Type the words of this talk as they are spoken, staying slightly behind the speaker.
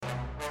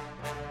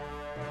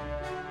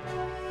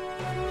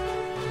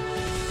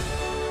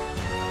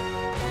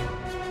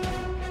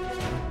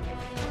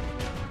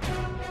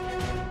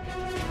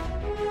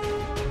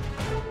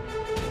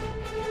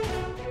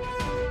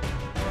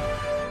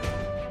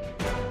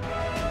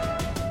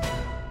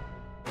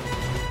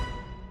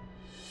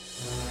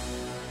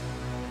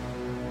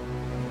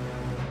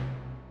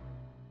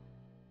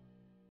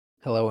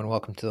Hello and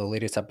welcome to the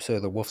latest episode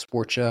of the Wolf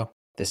Sports Show.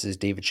 This is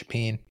David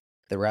Chapin.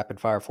 The rapid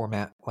fire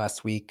format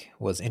last week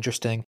was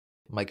interesting.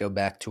 Might go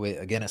back to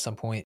it again at some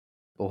point.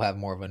 We'll have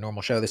more of a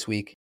normal show this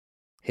week,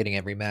 hitting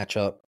every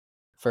matchup.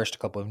 First, a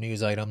couple of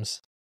news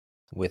items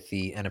with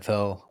the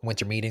NFL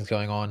winter meetings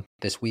going on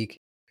this week.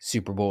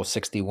 Super Bowl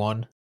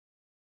 61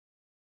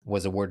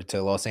 was awarded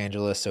to Los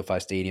Angeles SoFi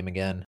Stadium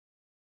again,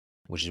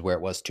 which is where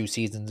it was 2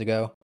 seasons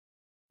ago.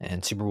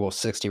 And Super Bowl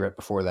 60 right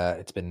before that,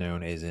 it's been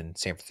known, is in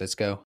San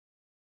Francisco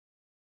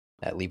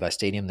at Levi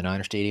Stadium, the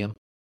Niner Stadium.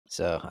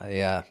 So,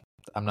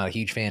 I'm not a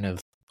huge fan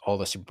of all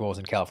the Super Bowls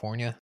in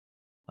California.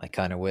 I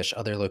kind of wish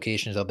other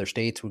locations, other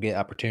states would get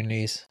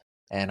opportunities.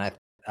 And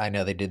I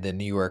know they did the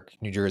New York,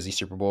 New Jersey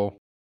Super Bowl.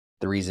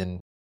 The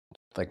reason,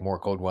 more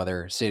cold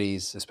weather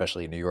cities,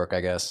 especially New York, I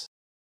guess,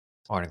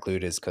 aren't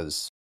included is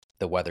because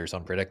the weather's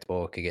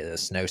unpredictable. It could get a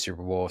snow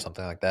Super Bowl or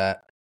something like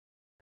that.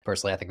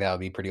 Personally, I think that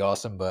would be pretty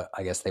awesome, but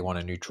I guess they want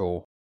a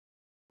neutral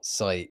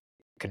site,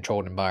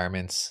 controlled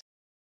environments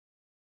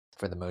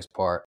for the most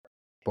part,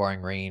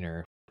 barring rain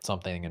or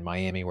something in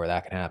Miami where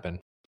that can happen.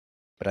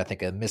 But I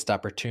think a missed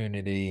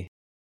opportunity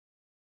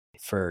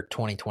for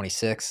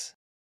 2026,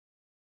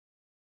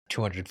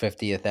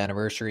 250th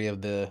anniversary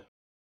of the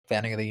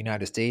founding of the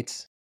United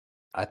States.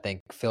 I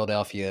think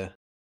Philadelphia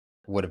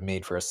would have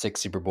made for a 6th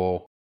Super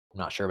Bowl. I'm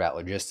not sure about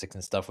logistics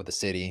and stuff with the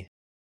city.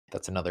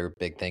 That's another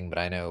big thing, but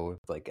I know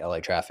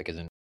LA traffic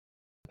isn't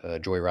a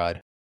joyride.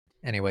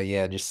 Anyway,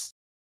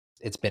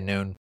 it's been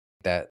known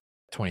that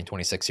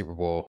 2026 Super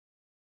Bowl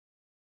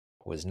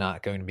was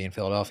not going to be in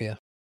Philadelphia.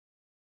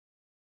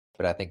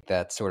 But I think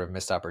that's sort of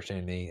missed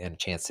opportunity and a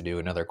chance to do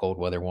another cold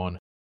weather one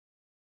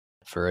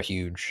for a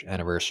huge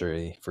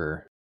anniversary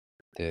for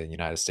the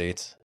United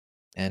States.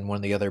 And one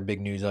of the other big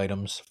news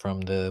items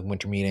from the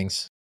winter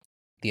meetings,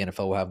 the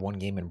NFL will have one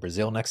game in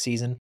Brazil next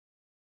season,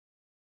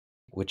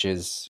 which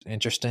is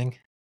interesting.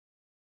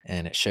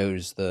 And it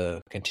shows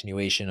the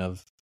continuation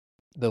of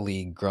the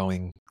league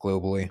growing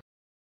globally.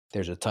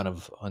 There's a ton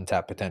of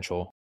untapped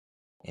potential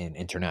in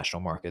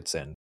international markets,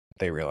 and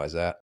they realize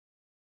that.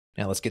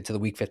 Now let's get to the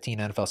Week 15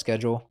 NFL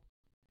schedule.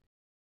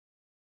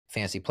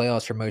 Fantasy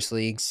playoffs for most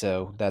leagues,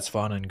 so that's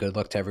fun and good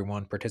luck to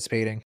everyone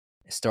participating.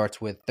 It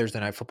starts with Thursday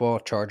Night Football,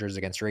 Chargers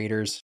against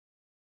Raiders.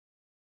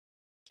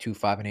 2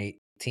 5-8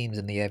 teams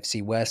in the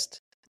AFC West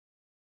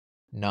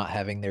not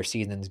having their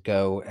seasons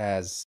go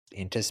as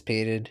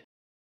anticipated.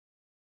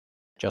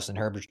 Justin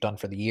Herbert's done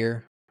for the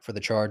year for the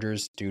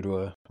Chargers due to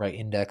a right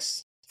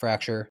index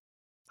fracture,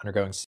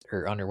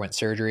 underwent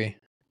surgery.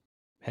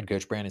 Head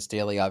coach Brandon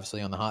Staley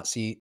obviously on the hot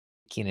seat.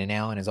 Keenan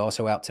Allen is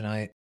also out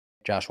tonight.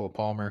 Joshua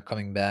Palmer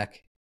coming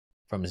back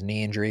from his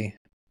knee injury,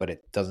 but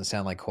it doesn't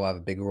sound like he'll have a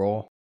big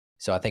role.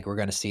 So I think we're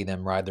going to see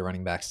them ride the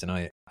running backs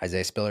tonight.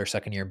 Isaiah Spiller,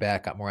 second year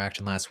back, got more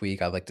action last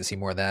week. I'd like to see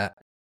more of that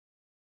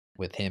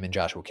with him and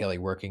Joshua Kelly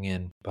working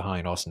in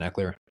behind Austin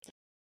Eckler.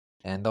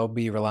 And they'll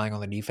be relying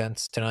on the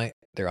defense tonight.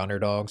 They're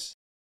underdogs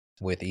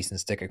with Easton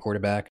Stick at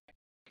quarterback.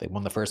 They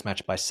won the first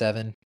match by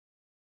 7.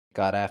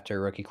 Got after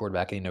rookie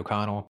quarterback Aiden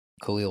O'Connell.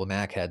 Khalil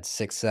Mack had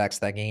 6 sacks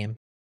that game,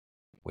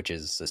 which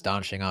is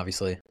astonishing,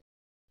 obviously.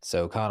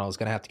 So O'Connell's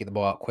going to have to get the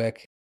ball out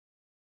quick.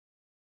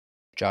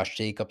 Josh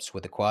Jacobs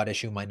with a quad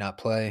issue might not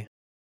play.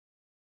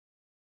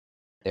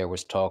 There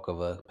was talk of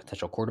a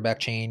potential quarterback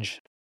change.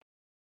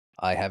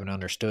 I haven't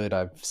understood.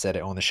 I've said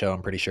it on the show,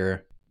 I'm pretty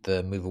sure.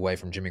 The move away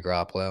from Jimmy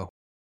Garoppolo.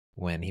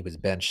 When he was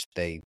benched,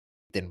 they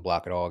didn't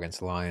block at all against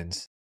the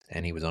Lions,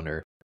 and he was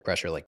under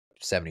pressure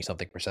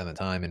 70-something% of the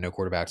time, and no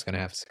quarterback's going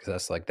to have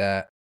success like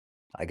that.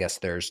 I guess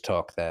there's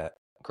talk that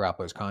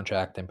Garoppolo's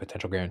contract and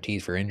potential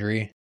guarantees for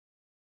injury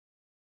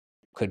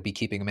could be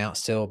keeping him out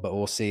still, but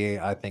we'll see.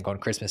 I think on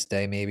Christmas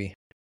Day, maybe,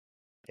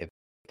 if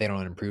they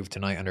don't improve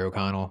tonight under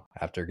O'Connell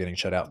after getting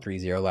shut out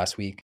 3-0 last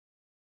week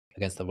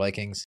against the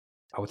Vikings,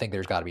 I would think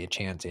there's got to be a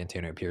chance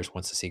Antonio Pierce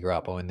wants to see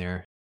Garoppolo in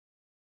there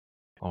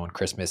on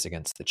Christmas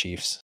against the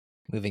Chiefs.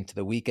 Moving to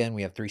the weekend,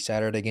 we have 3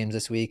 Saturday games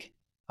this week.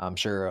 I'm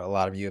sure a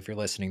lot of you, if you're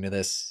listening to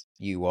this,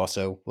 you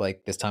also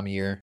like this time of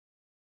year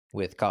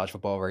with college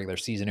football regular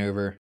season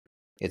over.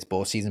 It's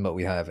bowl season, but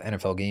we have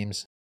NFL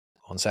games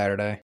on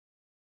Saturday.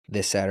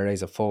 This Saturday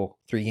is a full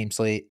 3-game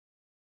slate.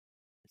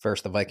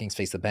 First, the Vikings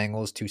face the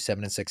Bengals, 2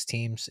 7-6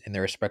 teams in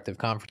their respective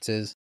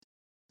conferences.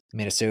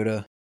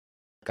 Minnesota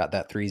got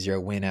that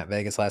 3-0 win at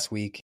Vegas last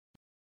week.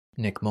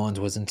 Nick Mullins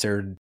was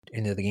inserted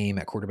into the game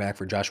at quarterback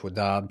for Joshua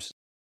Dobbs.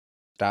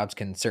 Dobbs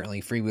can certainly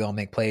freewheel and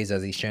make plays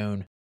as he's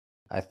shown.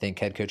 I think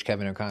head coach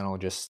Kevin O'Connell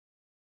just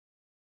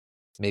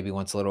maybe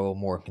wants a little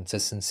more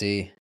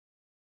consistency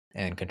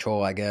and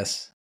control, I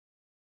guess,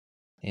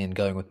 in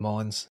going with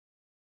Mullins.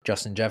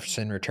 Justin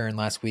Jefferson returned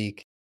last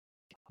week.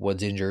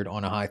 Was injured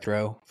on a high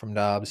throw from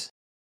Dobbs.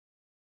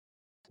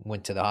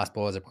 Went to the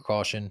hospital as a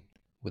precaution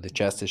with a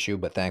chest issue,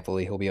 but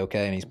thankfully he'll be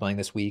okay and he's playing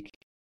this week.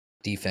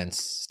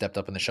 Defense stepped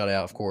up in the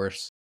shutout, of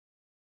course.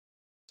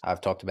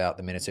 I've talked about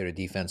the Minnesota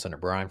defense under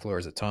Brian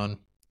Flores a ton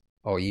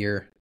all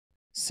year.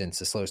 Since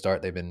the slow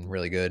start, they've been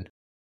really good.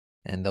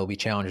 And they'll be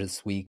challenged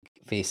this week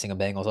facing a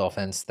Bengals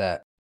offense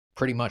that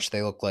pretty much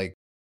they look like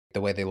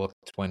the way they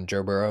looked when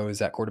Joe Burrow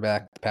is at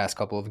quarterback the past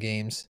couple of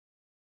games.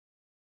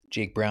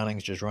 Jake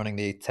Browning's just running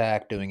the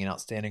attack, doing an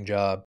outstanding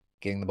job,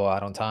 getting the ball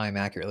out on time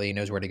accurately,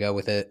 knows where to go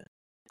with it.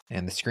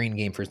 And the screen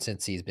game for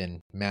Cincy has been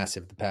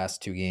massive the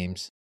past 2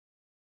 games.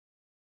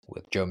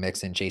 With Joe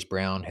Mixon, Chase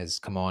Brown has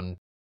come on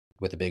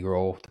with a big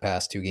role the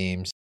past 2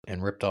 games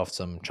and ripped off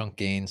some chunk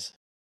gains,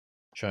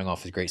 showing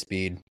off his great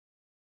speed.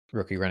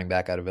 Rookie running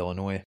back out of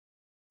Illinois.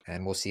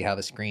 And we'll see how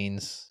the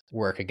screens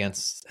work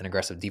against an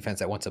aggressive defense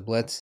that wants a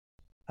blitz.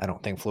 I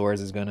don't think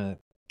Flores is going to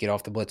get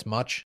off the blitz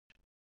much,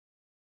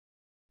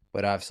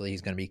 but obviously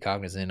he's going to be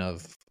cognizant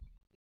of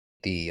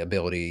the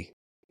ability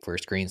for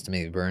screens to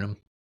maybe burn him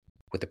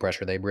with the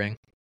pressure they bring.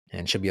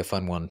 And it should be a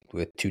fun one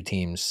with 2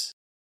 teams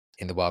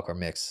in the wildcard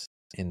mix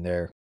in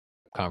their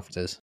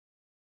conferences.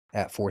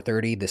 At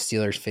 4:30, the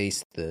Steelers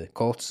face the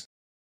Colts,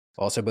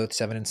 also both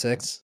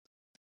 7-6.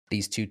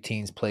 These 2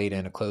 teams played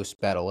in a close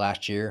battle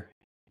last year.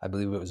 I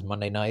believe it was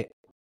Monday night.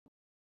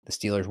 The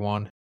Steelers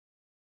won.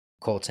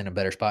 Colts in a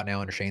better spot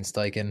now under Shane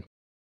Steichen,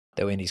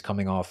 though Indy's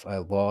coming off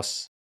a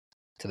loss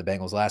to the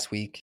Bengals last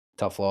week.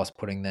 Tough loss,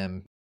 putting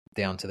them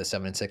down to the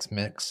 7-6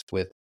 mix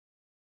with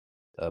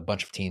a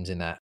bunch of teams in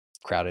that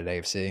crowded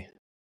AFC.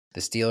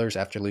 The Steelers,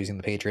 after losing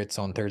the Patriots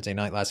on Thursday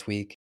night last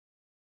week,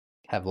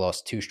 have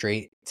lost 2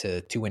 straight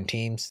to 2-win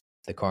teams.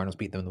 The Cardinals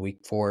beat them the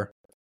week before.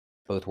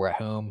 Both were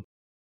at home.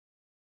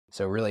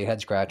 So really a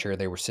head scratcher.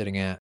 They were sitting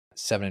at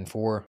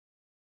 7-4.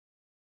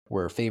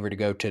 Were favored to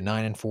go to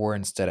 9-4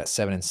 instead at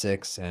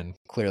 7-6, and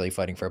clearly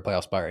fighting for a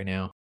playoff spot right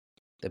now.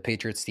 The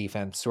Patriots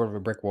defense sort of a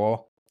brick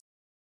wall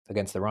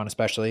against the run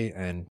especially,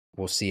 and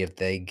we'll see if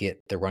they get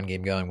the run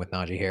game going with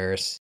Najee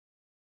Harris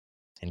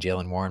and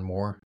Jalen Warren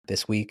more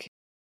this week.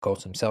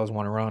 Colts themselves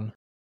want to run.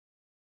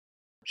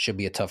 Should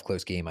be a tough,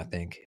 close game, I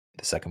think.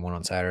 The second one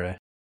on Saturday.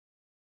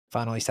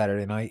 Finally,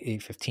 Saturday night,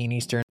 8:15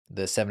 Eastern,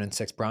 the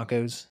 7-6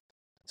 Broncos.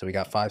 So we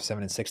got 5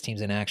 7-6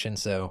 teams in action,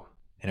 so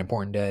an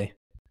important day.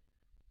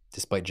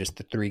 Despite just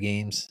the 3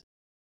 games,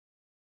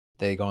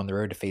 they go on the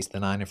road to face the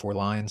 9-4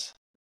 Lions.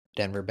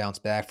 Denver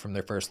bounced back from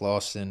their first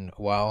loss in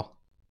a while,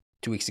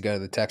 2 weeks ago to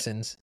the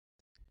Texans.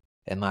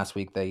 And last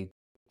week they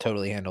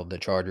totally handled the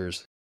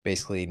Chargers,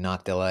 basically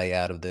knocked LA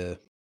out of the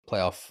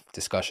playoff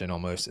discussion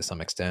almost to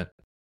some extent.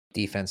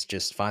 Defense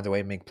just finds a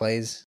way to make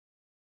plays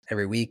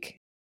every week.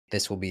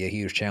 This will be a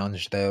huge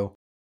challenge, though,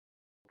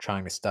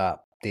 trying to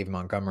stop David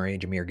Montgomery,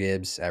 Jahmyr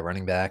Gibbs at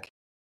running back.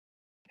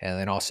 And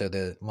then also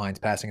the Lions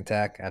passing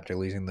attack after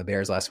losing the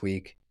Bears last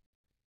week,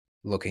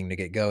 looking to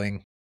get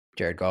going.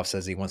 Jared Goff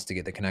says he wants to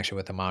get the connection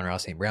with Amon-Ra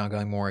St. Brown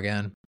going more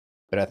again.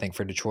 But I think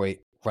for Detroit,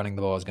 running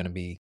the ball is going to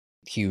be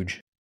huge.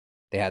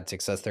 They had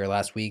success there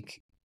last week.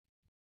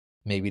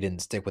 Maybe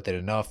didn't stick with it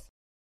enough.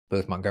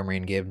 Both Montgomery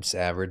and Gibbs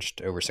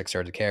averaged over 6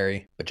 yards a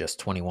carry, but just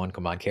 21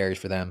 combined carries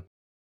for them.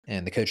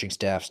 And the coaching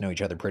staffs know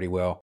each other pretty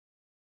well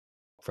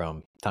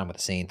from time with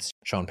the Saints.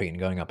 Sean Payton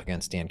going up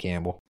against Dan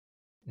Campbell.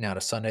 Now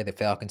to Sunday, the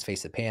Falcons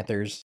face the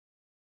Panthers.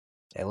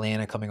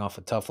 Atlanta coming off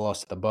a tough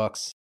loss to the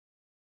Bucs.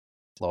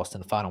 Lost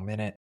in the final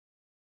minute.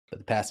 But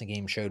the passing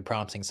game showed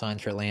promising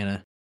signs for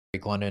Atlanta.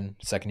 Drake London,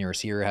 second-year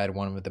receiver, had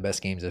one of the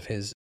best games of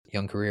his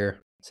young career.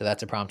 So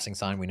that's a promising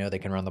sign. We know they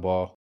can run the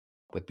ball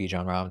with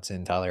Bijan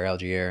Robinson, Tyler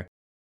Algier.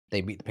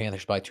 They beat the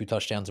Panthers by 2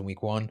 touchdowns in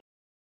week 1.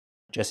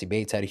 Jesse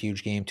Bates had a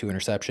huge game, 2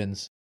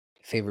 interceptions.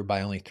 Favored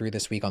by only 3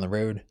 this week on the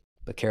road.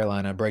 But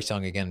Carolina, Bryce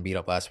Young again beat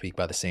up last week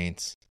by the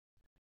Saints.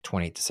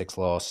 28-6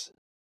 loss.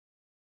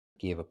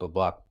 Gave up a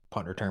block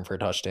punt return for a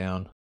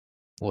touchdown.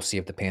 We'll see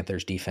if the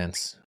Panthers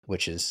defense,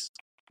 which is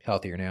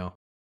healthier now,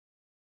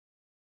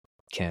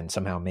 can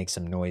somehow make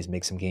some noise,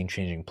 make some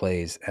game-changing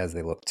plays as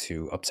they look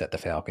to upset the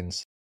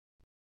Falcons.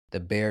 The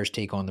Bears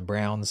take on the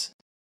Browns.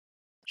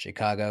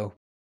 Chicago,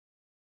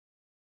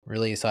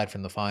 really aside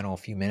from the final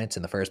few minutes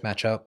in the first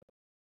matchup,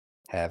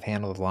 have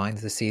handled the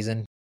Lions this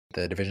season,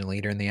 the division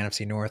leader in the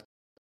NFC North.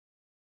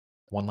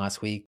 Won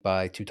last week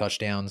by 2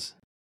 touchdowns.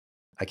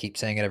 I keep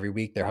saying it every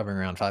week, they're hovering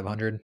around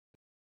 500.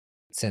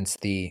 Since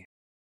the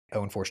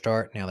 0-4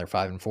 start, now they're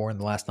 5-4 in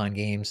the last 9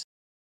 games.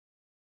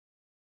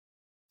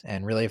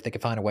 And really, if they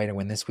could find a way to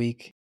win this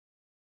week,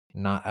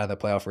 not out of the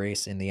playoff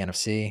race in the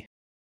NFC,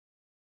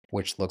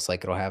 which looks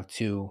like it'll have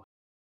 2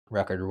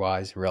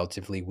 record-wise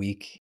relatively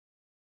weak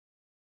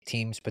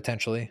teams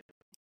potentially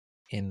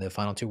in the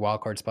final 2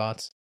 wildcard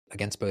spots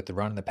against both the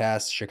run and the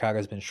pass.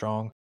 Chicago's been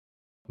strong.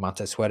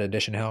 Montez Sweat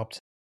addition helped.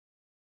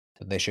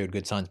 They showed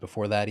good signs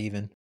before that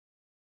even.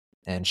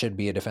 And should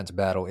be a defensive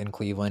battle in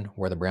Cleveland,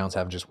 where the Browns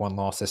have just 1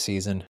 loss this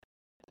season.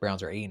 The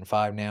Browns are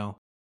 8-5 now,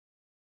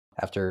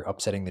 after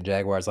upsetting the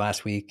Jaguars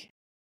last week.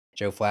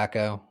 Joe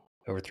Flacco,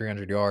 over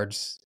 300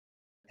 yards,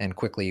 and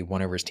quickly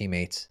won over his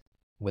teammates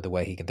with the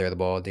way he can throw the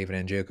ball.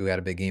 David Njoku had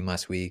a big game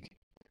last week.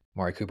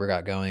 Amari Cooper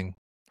got going.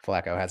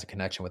 Flacco has a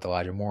connection with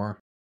Elijah Moore.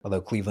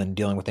 Although Cleveland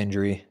dealing with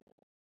injury,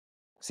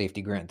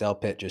 safety Grant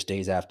Delpit, just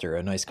days after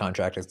a nice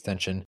contract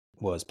extension,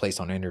 was placed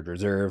on injured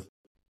reserve.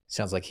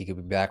 Sounds like he could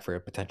be back for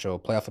a potential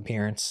playoff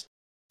appearance.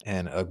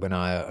 And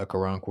Ogbonnaya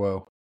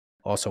Okoronkwo,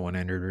 also on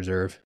injured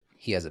reserve.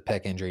 He has a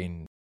pec injury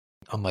and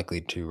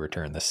unlikely to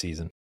return this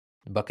season.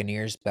 The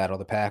Buccaneers battle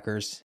the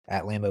Packers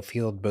at Lambeau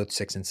Field, both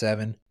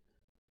 6-7.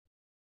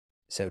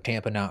 So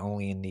Tampa not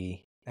only in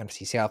the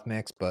NFC South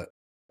mix, but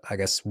I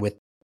guess with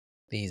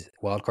these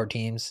wildcard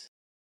teams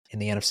in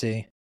the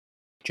NFC.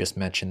 Just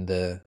mentioned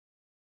the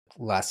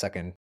last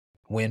second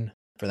win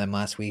for them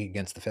last week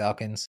against the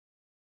Falcons.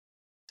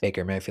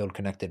 Baker Mayfield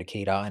connected to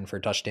Kate Otten for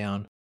a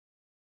touchdown.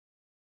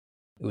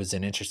 It was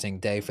an interesting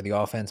day for the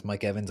offense.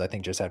 Mike Evans, I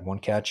think, just had one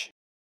catch.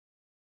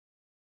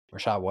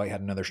 Rachaad White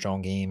had another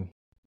strong game.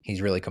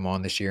 He's really come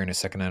on this year in his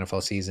second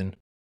NFL season.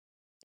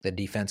 The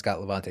defense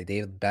got Levante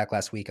David back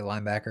last week at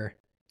linebacker.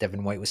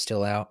 Devin White was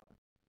still out.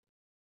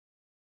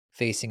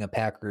 Facing a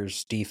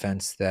Packers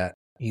defense that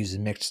uses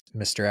mixed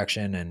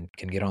misdirection and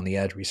can get on the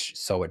edge. We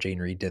saw what Jayden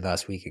Reed did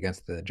last week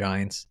against the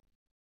Giants.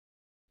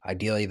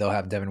 Ideally, they'll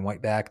have Devin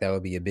White back. That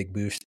would be a big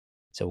boost.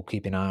 So we'll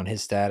keep an eye on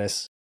his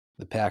status.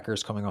 The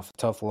Packers coming off a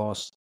tough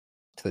loss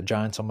to the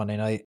Giants on Monday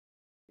night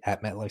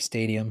at MetLife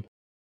Stadium.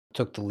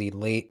 Took the lead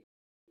late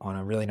on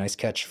a really nice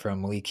catch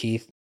from Malik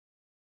Heath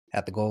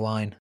at the goal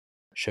line.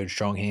 Showed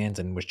strong hands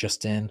and was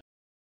just in.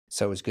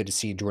 So it was good to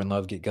see Jordan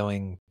Love get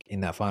going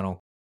in that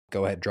final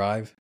go-ahead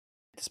drive,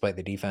 despite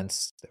the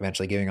defense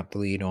eventually giving up the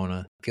lead on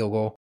a field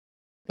goal.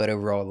 But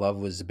overall, Love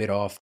was a bit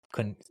off.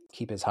 Couldn't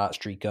keep his hot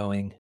streak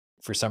going.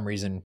 For some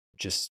reason,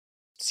 just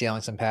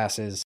sailing some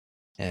passes.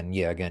 And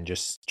yeah, again,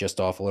 just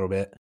off a little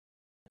bit.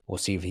 We'll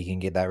see if he can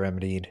get that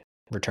remedied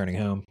returning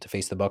home to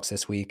face the Bucs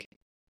this week.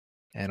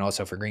 And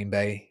also for Green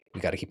Bay,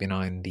 we got to keep an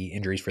eye on the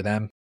injuries for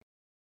them.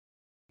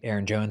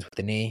 Aaron Jones with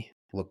the knee,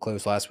 looked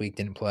close last week,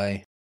 didn't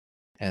play.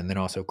 And then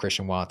also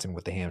Christian Watson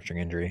with the hamstring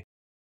injury.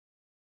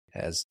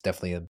 As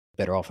definitely a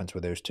better offense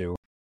with those two.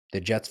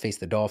 The Jets face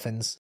the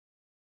Dolphins.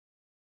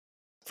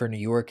 For New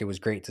York, it was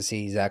great to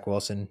see Zach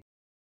Wilson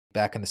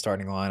back in the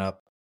starting lineup,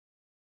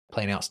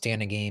 playing an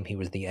outstanding game. He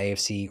was the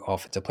AFC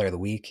Offensive Player of the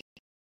Week.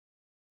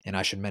 And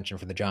I should mention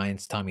for the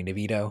Giants, Tommy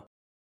DeVito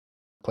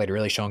played a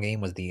really strong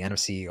game, was the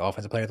NFC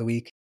Offensive Player of the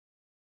Week.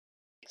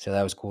 So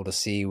that was cool to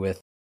see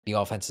with the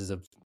offenses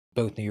of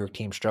both New York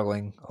teams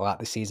struggling a lot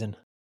this season.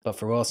 But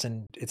for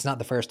Wilson, it's not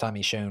the first time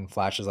he's shown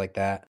flashes like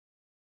that.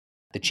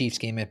 The Chiefs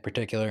game in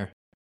particular,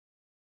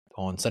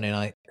 on Sunday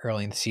night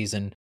early in the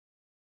season,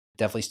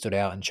 definitely stood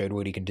out and showed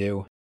what he can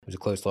do. It was a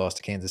close loss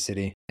to Kansas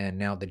City. And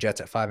now the Jets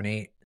at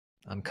 5-8.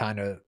 I'm kind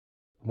of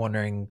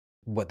wondering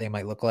what they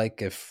might look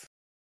like if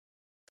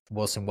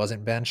Wilson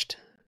wasn't benched.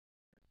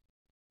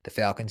 The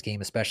Falcons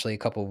game, especially a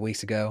couple of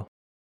weeks ago,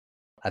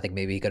 I think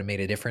maybe he could have made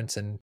a difference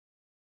and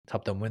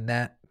helped them win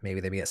that. Maybe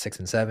they'd be at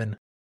 6-7.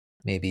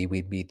 Maybe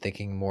we'd be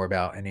thinking more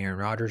about an Aaron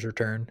Rodgers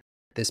return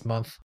this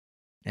month.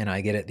 And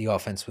I get it, the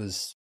offense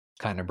was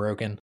kind of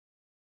broken.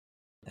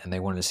 And they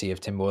wanted to see if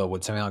Tim Boyle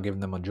would somehow give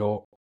them a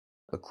jolt.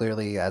 But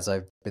clearly, as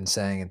I've been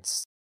saying,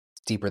 it's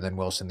deeper than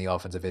Wilson, the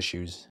offensive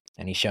issues.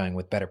 And he's showing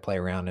with better play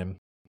around him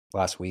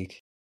last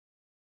week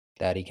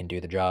that he can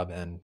do the job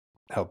and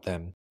help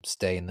them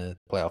stay in the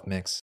playoff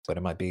mix. But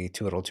it might be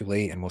too little too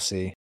late, and we'll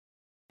see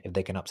if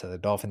they can upset the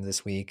Dolphins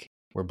this week.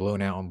 We're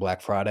blown out on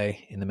Black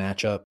Friday in the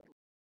matchup.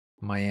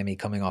 Miami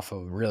coming off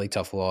a really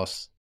tough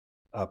loss,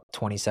 up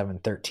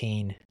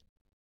 27-13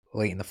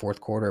 late in the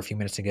fourth quarter a few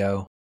minutes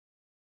ago,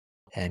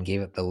 and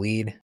gave up the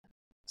lead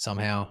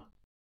somehow.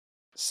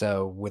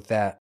 So with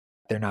that,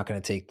 they're not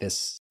going to take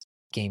this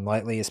game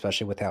lightly,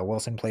 especially with how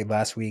Wilson played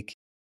last week.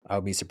 I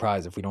would be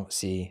surprised if we don't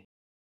see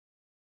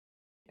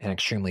an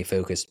extremely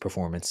focused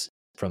performance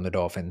from the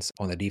Dolphins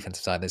on the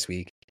defensive side this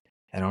week.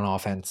 And on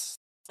offense,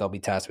 they'll be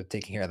tasked with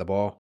taking care of the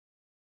ball.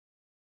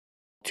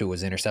 Tua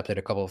was intercepted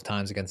a couple of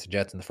times against the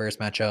Jets in the first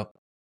matchup.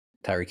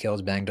 Tyreek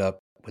Hill's banged up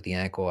with the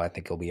ankle. I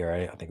think he'll be all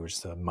right. I think it was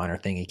just a minor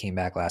thing. He came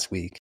back last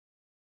week.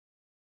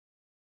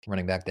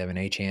 Running back Devin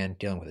Achane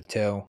dealing with a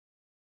toe.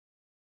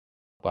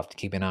 We'll have to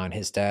keep an eye on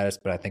his status,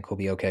 but I think he'll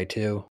be okay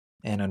too.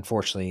 And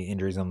unfortunately,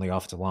 injuries on the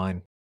offensive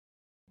line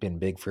been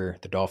big for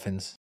the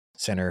Dolphins.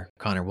 Center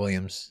Connor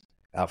Williams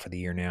out for the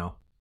year now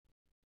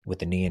with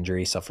the knee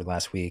injury suffered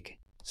last week.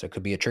 So it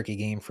could be a tricky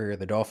game for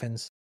the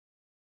Dolphins.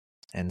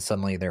 And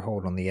suddenly their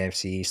hold on the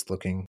AFC East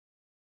looking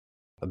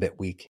a bit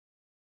weak.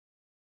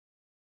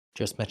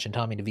 Just mentioned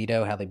Tommy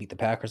DeVito, how they beat the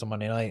Packers on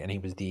Monday night, and he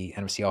was the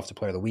NFC Offensive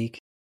Player of the Week.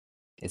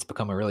 It's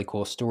become a really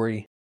cool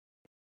story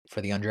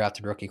for the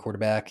undrafted rookie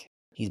quarterback.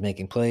 He's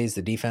making plays.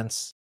 The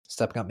defense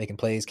stepping up, making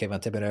plays.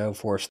 Kayvon Thibodeau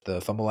forced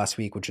the fumble last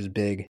week, which was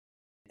big.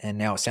 And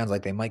now it sounds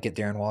like they might get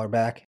Darren Waller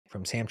back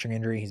from his hamstring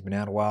injury. He's been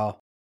out a while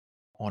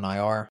on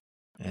IR,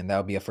 and that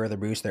would be a further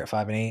boost. They're at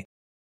 5-8.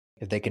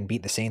 If they can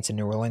beat the Saints in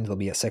New Orleans, they'll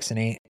be at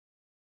 6-8.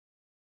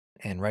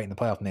 And right in the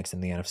playoff mix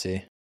in the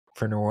NFC.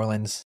 For New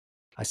Orleans,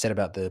 I said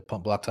about the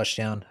punt block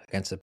touchdown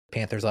against the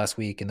Panthers last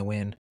week in the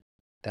win.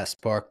 That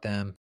sparked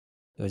them.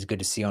 It was good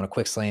to see on a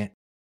quick slant.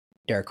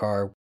 Derek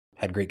Carr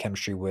had great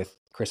chemistry with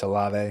Chris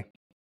Olave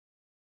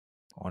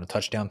on a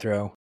touchdown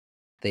throw.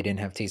 They didn't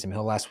have Taysom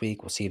Hill last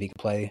week. We'll see if he can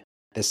play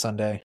this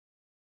Sunday.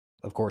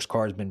 Of course,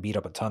 Carr's been beat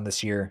up a ton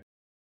this year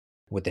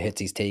with the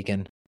hits he's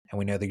taken, and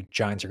we know the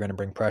Giants are going to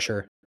bring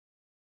pressure.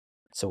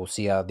 So we'll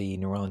see how the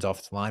New Orleans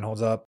offensive line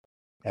holds up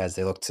as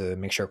they look to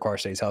make sure Carr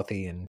stays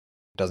healthy and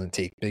doesn't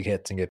take big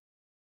hits and get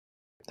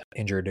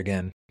injured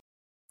again.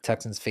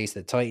 Texans face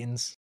the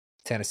Titans.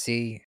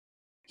 Tennessee,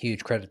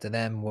 huge credit to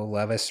them. Will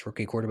Levis,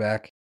 rookie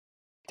quarterback.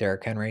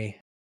 Derrick Henry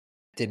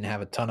didn't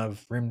have a ton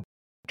of room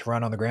to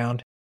run on the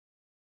ground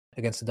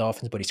against the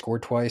Dolphins, but he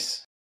scored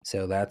twice.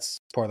 So that's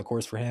part of the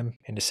course for him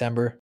in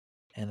December.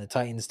 And the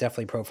Titans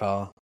definitely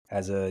profile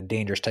as a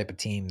dangerous type of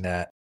team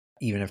that,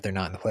 even if they're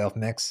not in the playoff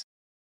mix,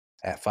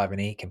 at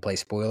 5-8 can play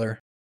spoiler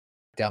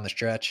down the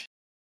stretch.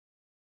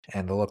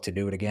 And they'll look to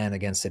do it again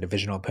against a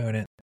divisional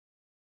opponent.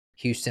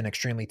 Houston,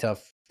 extremely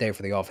tough day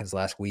for the offense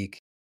last week.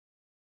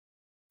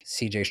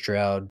 CJ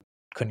Stroud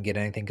couldn't get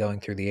anything going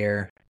through the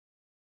air.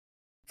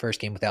 First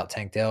game without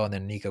Tank Dell, and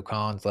then Nico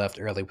Collins left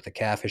early with a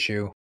calf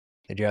issue.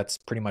 The Jets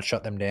pretty much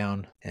shut them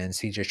down, and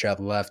CJ Stroud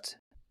left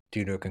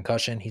due to a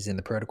concussion. He's in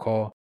the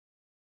protocol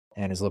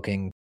and is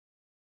looking,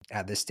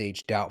 at this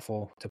stage,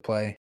 doubtful to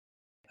play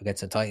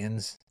against the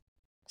Titans.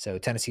 So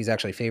Tennessee's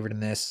actually favored in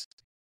this.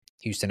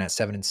 Houston at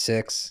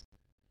 7-6,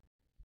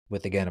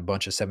 with, again, a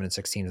bunch of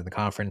 7-6 teams in the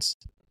conference.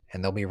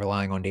 And they'll be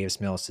relying on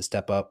Davis Mills to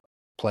step up,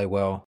 play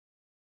well,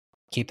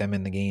 keep them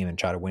in the game, and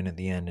try to win at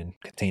the end and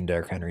contain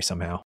Derrick Henry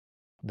somehow.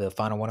 The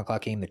final 1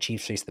 o'clock game, the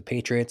Chiefs face the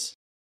Patriots.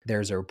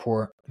 There's a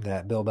report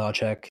that Bill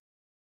Belichick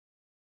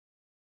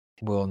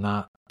will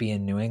not be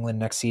in New England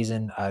next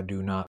season. I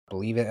do not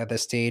believe it at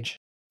this stage.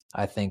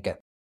 I think at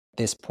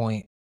this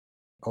point,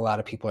 a lot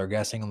of people are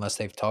guessing unless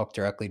they've talked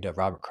directly to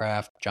Robert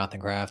Kraft, Jonathan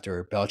Kraft,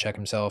 or Belichick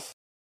himself.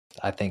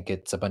 I think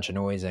it's a bunch of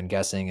noise and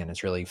guessing, and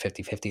it's really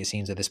 50-50 it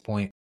seems at this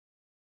point.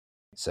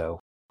 So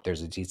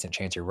there's a decent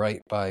chance you're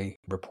right by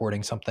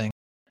reporting something.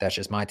 That's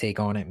just my take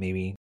on it.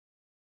 Maybe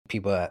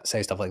people that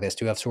say stuff like this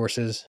do have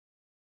sources.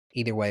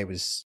 Either way, it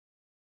was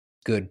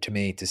good to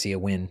me to see a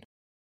win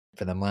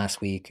for them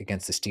last week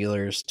against the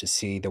Steelers, to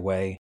see the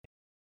way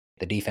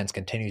the defense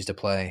continues to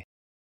play.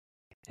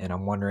 And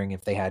I'm wondering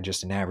if they had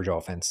just an average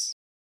offense,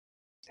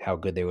 how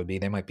good they would be.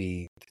 They might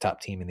be the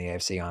top team in the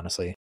AFC,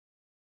 honestly,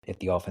 if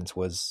the offense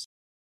was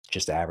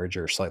just average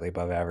or slightly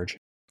above average.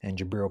 And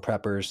Jabril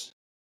Peppers,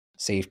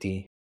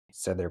 safety,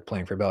 said they're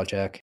playing for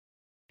Belichick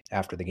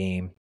after the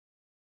game.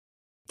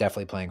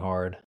 Definitely playing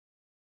hard.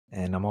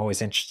 And I'm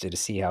always interested to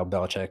see how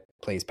Belichick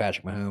plays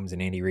Patrick Mahomes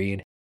and Andy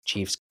Reid.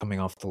 Chiefs coming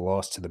off the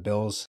loss to the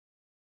Bills.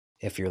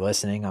 If you're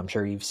listening, I'm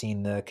sure you've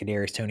seen the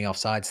Kadarius Toney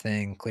offsides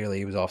thing. Clearly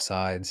he was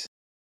offsides.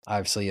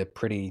 Obviously a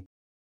pretty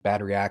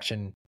bad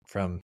reaction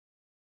from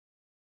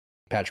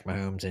Patrick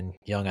Mahomes and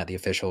yelling at the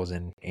officials,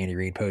 and Andy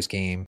Reid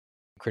post-game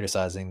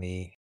criticizing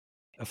the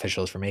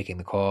officials for making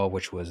the call,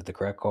 which was the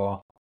correct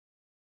call.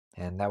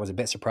 And that was a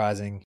bit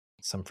surprising.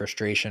 Some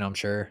frustration, I'm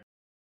sure,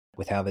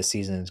 with how this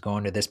season has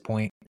gone to this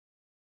point.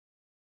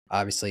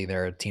 Obviously,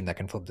 they're a team that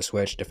can flip the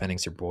switch, defending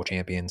Super Bowl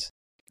champions.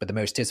 But the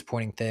most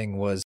disappointing thing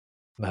was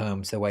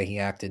Mahomes, the way he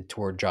acted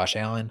toward Josh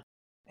Allen.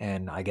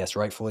 And I guess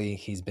rightfully,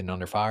 he's been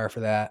under fire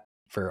for that,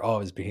 for all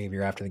of his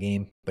behavior after the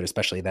game, but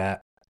especially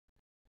that.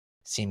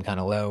 Seemed kind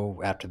of low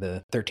after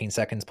the 13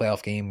 seconds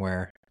playoff game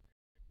where,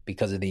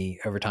 because of the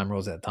overtime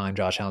rules at the time,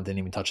 Josh Allen didn't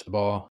even touch the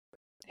ball,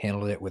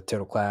 handled it with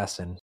total class,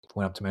 and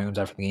went up to Mahomes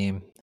after the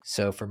game.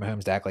 So for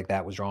Mahomes to act like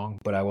that was wrong.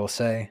 But I will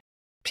say,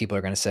 people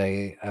are going to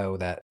say, oh,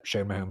 that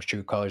showed Mahomes'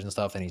 true colors and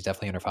stuff, and he's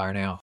definitely under fire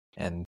now.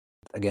 And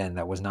again,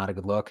 that was not a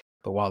good look.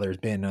 But while there's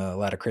been a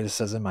lot of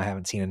criticism, I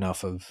haven't seen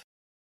enough of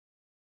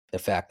the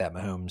fact that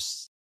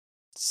Mahomes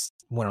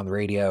went on the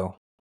radio,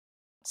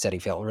 said he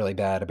felt really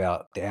bad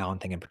about the Allen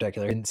thing in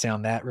particular. Didn't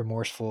sound that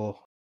remorseful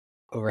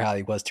over how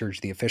he was towards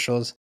the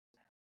officials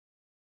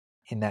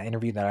in that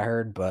interview that I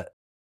heard, but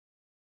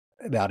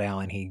about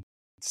Allen, he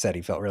said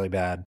he felt really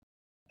bad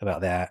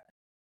about that.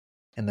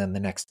 And then the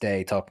next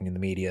day, talking to the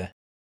media,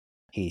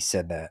 he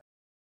said that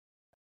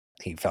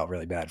he felt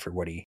really bad for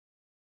what he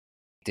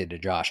did to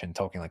Josh, and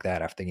talking like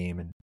that after the game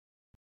and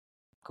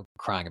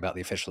crying about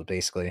the officials,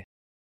 basically,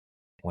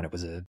 when it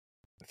was a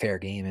fair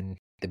game and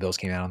the Bills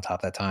came out on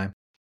top that time.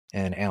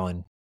 And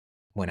Allen,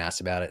 when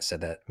asked about it, said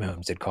that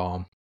Mahomes did call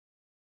him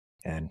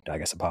and I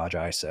guess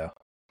apologized.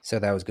 So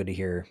that was good to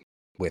hear.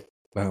 With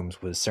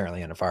Mahomes was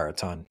certainly under fire a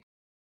ton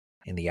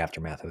in the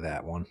aftermath of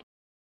that one.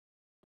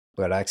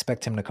 But I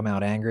expect him to come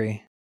out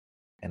angry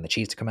and the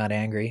Chiefs to come out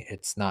angry.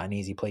 It's not an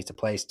easy place to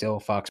play still,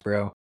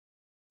 Foxborough,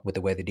 with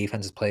the way the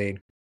defense is played.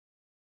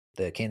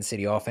 The Kansas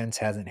City offense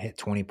hasn't hit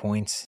 20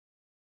 points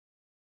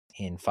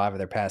in 5 of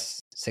their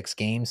past 6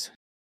 games,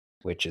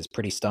 which is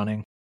pretty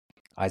stunning.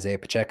 Isaiah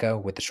Pacheco,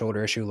 with the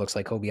shoulder issue, looks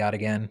like he'll be out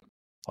again,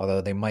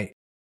 although they might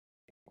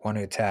want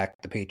to attack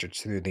the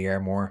Patriots through the air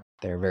more.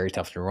 They're very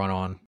tough to run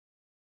on.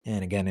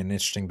 And again, an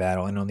interesting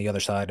battle. And on the other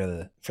side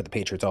for the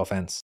Patriots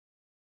offense,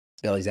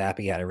 Bailey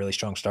Zappi had a really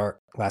strong start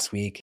last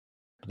week.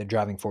 The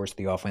driving force of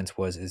the offense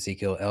was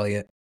Ezekiel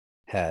Elliott.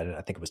 Had,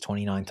 I think it was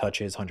 29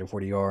 touches,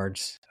 140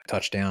 yards, a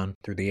touchdown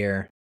through the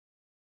air.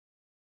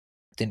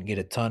 Didn't get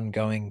a ton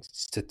going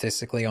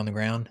statistically on the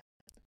ground,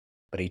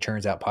 but he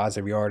turns out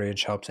positive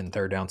yardage, helps in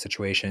third down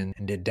situation,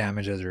 and did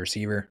damage as a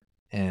receiver.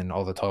 And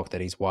all the talk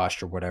that he's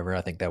washed or whatever,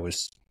 I think that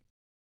was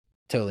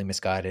totally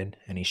misguided,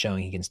 and he's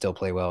showing he can still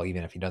play well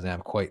even if he doesn't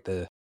have quite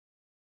the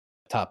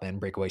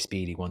top-end breakaway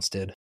speed he once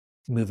did.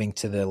 Moving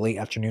to the late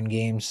afternoon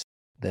games,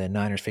 The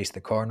Niners face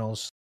the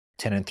Cardinals,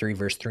 10-3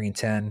 versus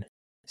 3-10.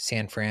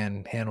 San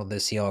Fran handled the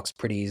Seahawks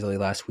pretty easily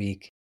last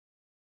week.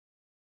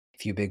 A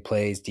few big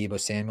plays. Deebo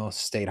Samuel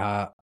stayed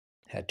hot,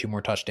 had 2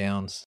 more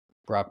touchdowns.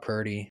 Brock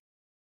Purdy,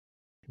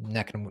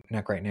 neck and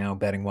neck right now,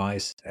 betting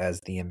wise, as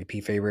the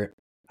MVP favorite.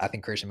 I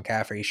think Christian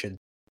McCaffrey should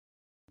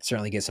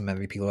certainly get some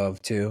MVP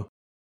love too.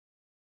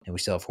 And we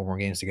still have 4 more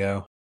games to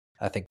go.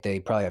 I think they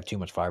probably have too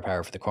much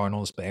firepower for the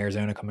Cardinals, but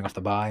Arizona coming off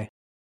the bye.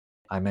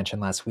 I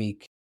mentioned last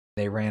week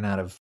they ran out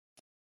of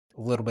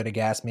a little bit of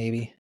gas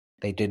maybe.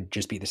 They did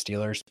just beat the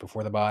Steelers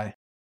before the bye,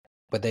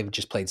 but they've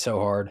just played so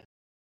hard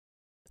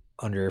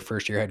under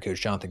first-year head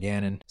coach Jonathan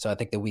Gannon. So I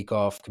think the week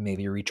off can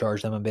maybe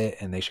recharge them a bit,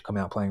 and they should come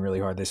out playing really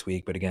hard this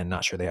week. But again,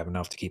 not sure they have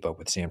enough to keep up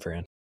with San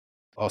Fran.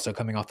 Also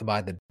coming off the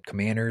bye, the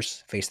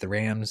Commanders face the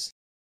Rams.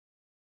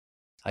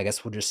 I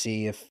guess we'll just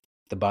see if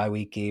the bye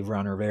week gave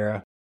Ron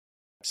Rivera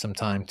some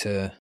time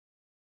to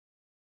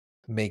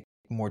make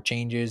more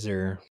changes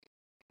or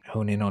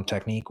hone in on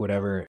technique,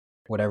 whatever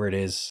it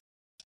is,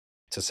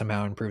 to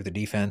somehow improve the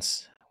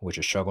defense, which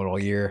has struggled all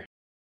year.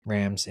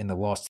 Rams in the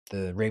loss to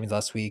the Ravens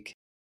last week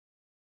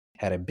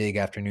had a big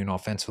afternoon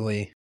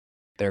offensively.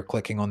 They're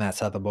clicking on that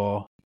side of the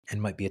ball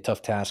and might be a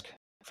tough task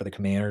for the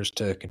Commanders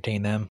to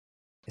contain them,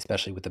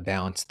 especially with the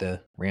balance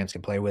the Rams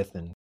can play with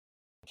and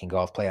can go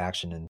off play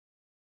action and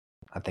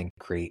I think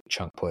create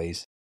chunk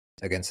plays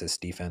against this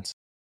defense.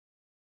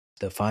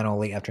 The final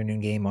late afternoon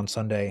game on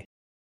Sunday,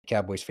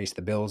 Cowboys face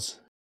the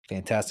Bills.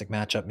 Fantastic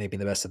matchup, maybe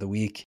the best of the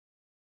week.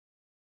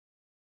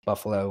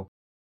 Buffalo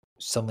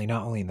suddenly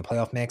not only in the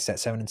playoff mix at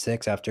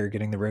 7-6 after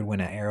getting the road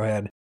win at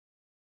Arrowhead,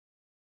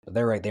 but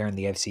they're right there in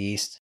the AFC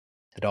East.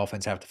 The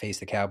Dolphins have to face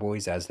the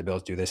Cowboys, as the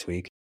Bills do this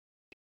week.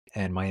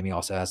 And Miami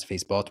also has to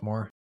face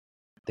Baltimore.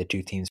 The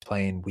 2 teams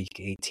play in Week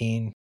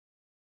 18.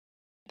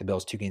 The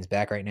Bills 2 games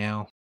back right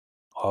now.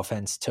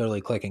 Offense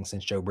totally clicking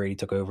since Joe Brady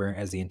took over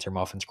as the interim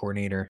offense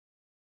coordinator.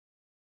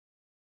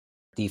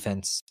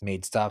 Defense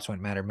made stops when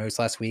it mattered most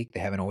last week. They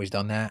haven't always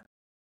done that.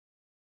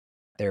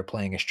 They're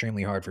playing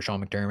extremely hard for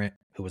Sean McDermott,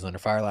 who was under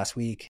fire last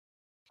week.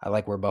 I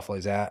like where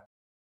Buffalo's at.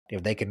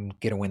 If they can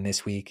get a win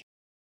this week,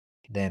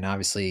 then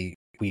obviously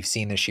we've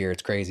seen this year,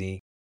 it's crazy.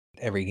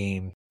 Every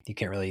game, you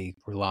can't really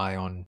rely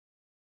on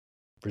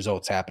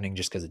results happening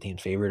just because the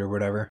team's favorite or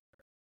whatever.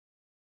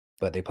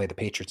 But they play the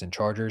Patriots and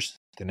Chargers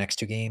the next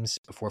 2 games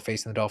before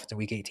facing the Dolphins in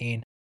Week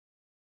 18.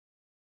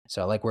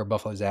 So I like where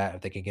Buffalo's at.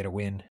 If they could get a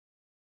win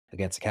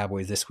against the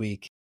Cowboys this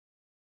week,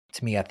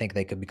 to me, I think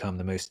they could become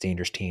the most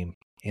dangerous team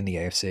in the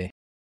AFC.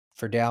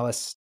 For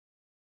Dallas,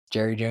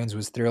 Jerry Jones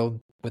was thrilled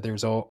with the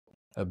result.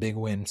 A big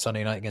win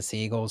Sunday night against the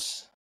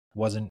Eagles.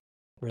 Wasn't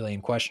really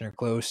in question or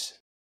close.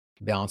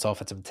 Balanced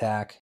offensive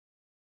attack.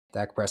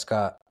 Dak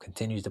Prescott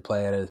continues to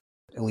play at an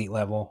elite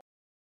level.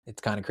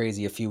 It's kind of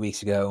crazy a few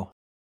weeks ago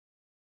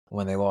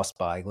when they lost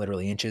by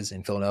literally inches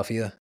in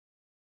Philadelphia.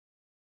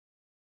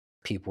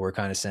 People were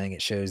kind of saying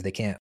it shows they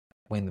can't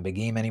win the big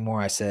game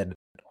anymore. I said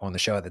on the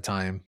show at the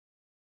time,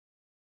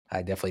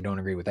 I definitely don't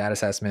agree with that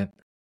assessment.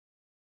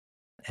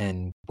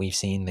 And we've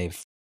seen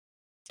they've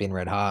been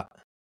red hot.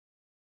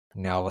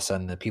 Now all of a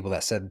sudden the people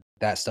that said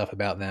that stuff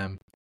about them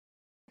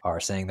are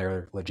saying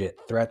they're legit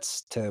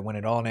threats to win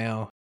it all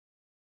now.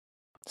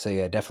 So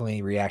yeah,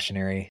 definitely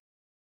reactionary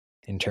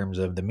in terms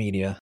of the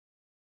media.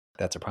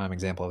 That's a prime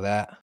example of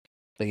that.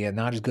 But yeah,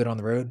 not as good on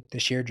the road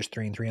this year, just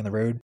 3-3 on the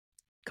road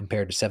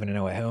compared to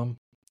 7-0 at home.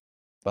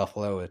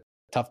 Buffalo, a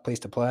tough place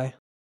to play.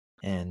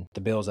 And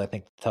the Bills, I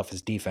think, the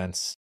toughest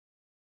defense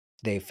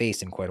they've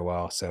faced in quite a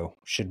while. So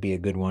should be a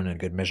good one and a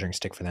good measuring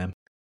stick for them.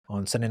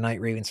 On Sunday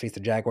night, Ravens face the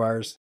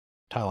Jaguars.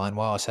 Tylan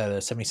Wallace had a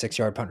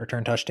 76-yard punt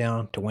return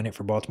touchdown to win it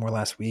for Baltimore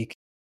last week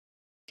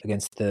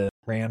against the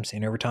Rams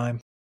in overtime.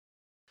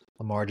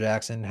 Lamar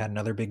Jackson had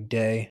another big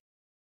day.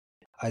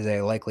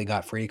 Isaiah Likely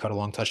got free, caught a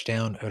long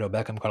touchdown. Odell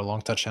Beckham caught a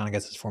long touchdown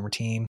against his former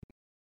team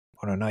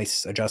on a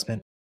nice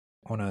adjustment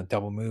on a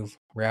double move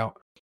route.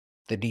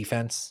 The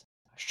defense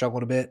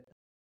struggled a bit.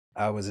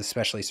 I was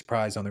especially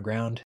surprised on the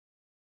ground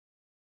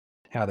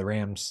how the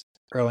Rams,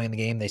 early in the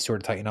game, they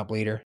sort of tightened up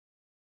later.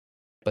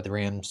 But the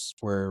Rams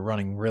were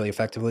running really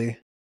effectively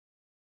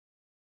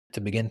to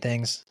begin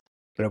things.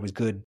 But it was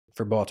good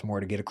for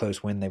Baltimore to get a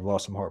close win. They've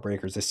lost some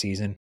heartbreakers this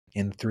season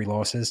in the 3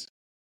 losses.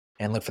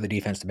 And look for the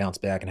defense to bounce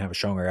back and have a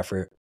stronger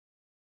effort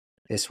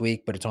this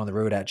week. But it's on the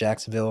road at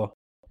Jacksonville.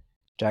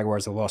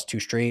 Jaguars have lost 2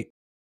 straight.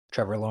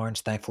 Trevor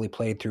Lawrence thankfully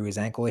played through his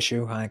ankle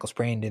issue. High ankle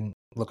sprain, didn't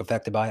look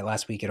affected by it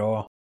last week at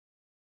all.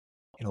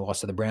 In a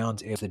loss to the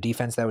Browns, it was the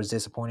defense that was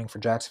disappointing for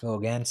Jacksonville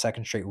again.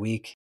 2nd straight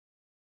week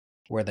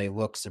where they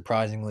look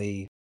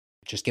surprisingly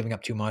just giving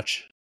up too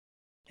much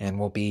and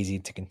won't be easy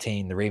to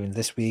contain the Ravens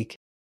this week.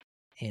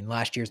 In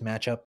last year's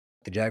matchup,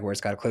 the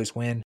Jaguars got a close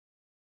win.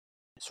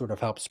 Sort of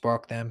helped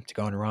spark them to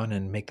go on a run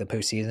and make the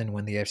postseason,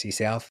 win the AFC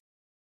South.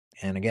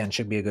 And again,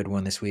 should be a good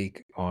one this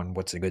week on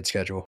what's a good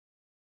schedule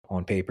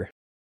on paper.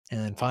 And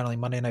then finally,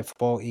 Monday Night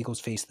Football, Eagles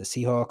face the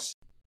Seahawks.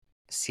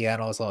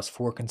 Seattle has lost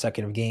 4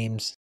 consecutive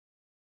games.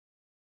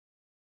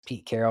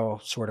 Pete Carroll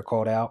sort of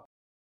called out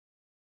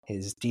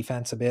his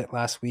defense a bit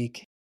last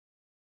week.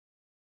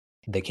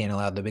 They can't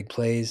allow the big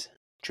plays.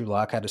 Drew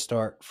Lock had to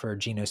start for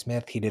Geno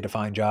Smith. He did a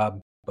fine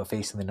job, but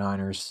facing the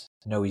Niners,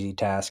 no easy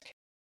task.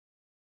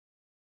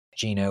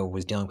 Geno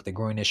was dealing with a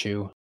groin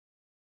issue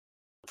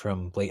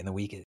from late in the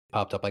week. It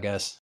popped up, I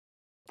guess.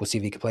 We'll see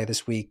if he can play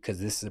this week because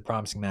this is a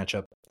promising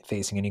matchup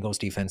facing an Eagles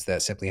defense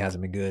that simply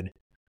hasn't been good,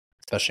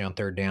 especially on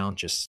third down,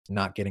 just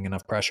not getting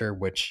enough pressure,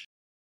 which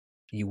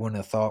you wouldn't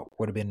have thought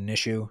would have been an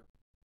issue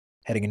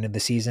heading into the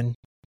season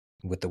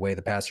with the way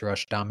the pass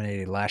rush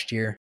dominated last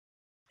year.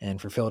 And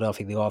for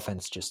Philadelphia, the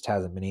offense just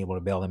hasn't been able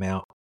to bail them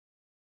out.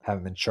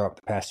 Haven't been sharp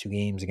the past 2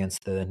 games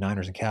against the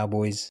Niners and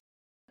Cowboys.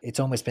 It's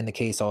almost been the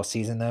case all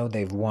season, though.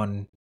 They've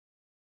won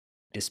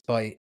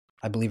despite,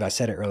 I believe I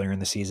said it earlier in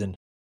the season,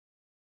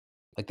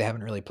 like they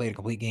haven't really played a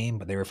complete game,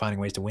 but they were finding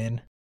ways to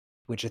win,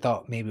 which I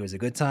thought maybe was a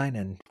good sign,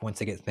 and once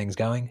they get things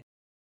going.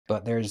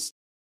 But there's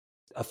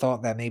a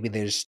thought that maybe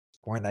they just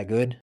weren't that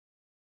good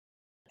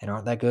and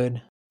aren't that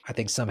good. I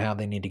think somehow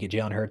they need to get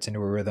Jalen Hurts into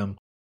a rhythm,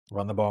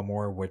 run the ball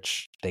more,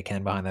 which they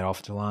can behind that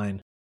offensive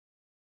line.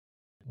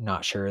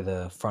 Not sure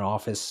the front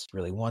office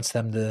really wants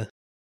them to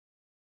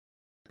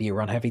be a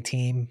run-heavy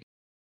team.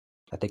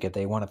 I think if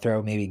they want to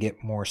throw, maybe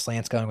get more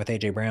slants going with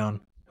A.J.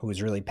 Brown, who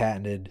has really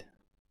patented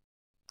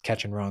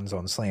catching runs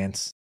on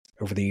slants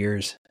over the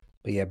years.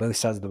 But yeah, both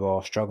sides of the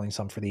ball struggling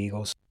some for the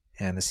Eagles.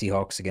 And the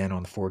Seahawks, again,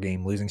 on the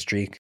 4-game losing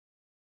streak.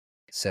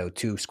 So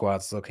 2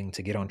 squads looking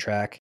to get on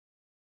track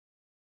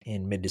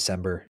in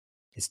mid-December.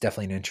 It's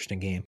definitely an interesting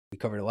game. We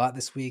covered a lot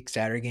this week.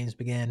 Saturday games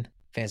begin.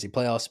 Fantasy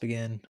playoffs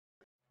begin.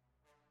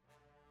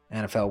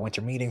 NFL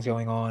winter meetings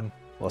going on.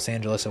 Los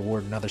Angeles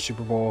award another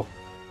Super Bowl.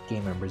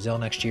 Game in Brazil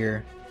next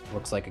year.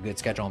 Looks like a good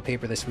schedule on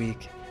paper this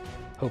week.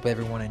 Hope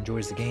everyone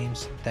enjoys the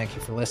games. Thank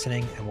you for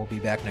listening, and we'll be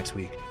back next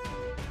week.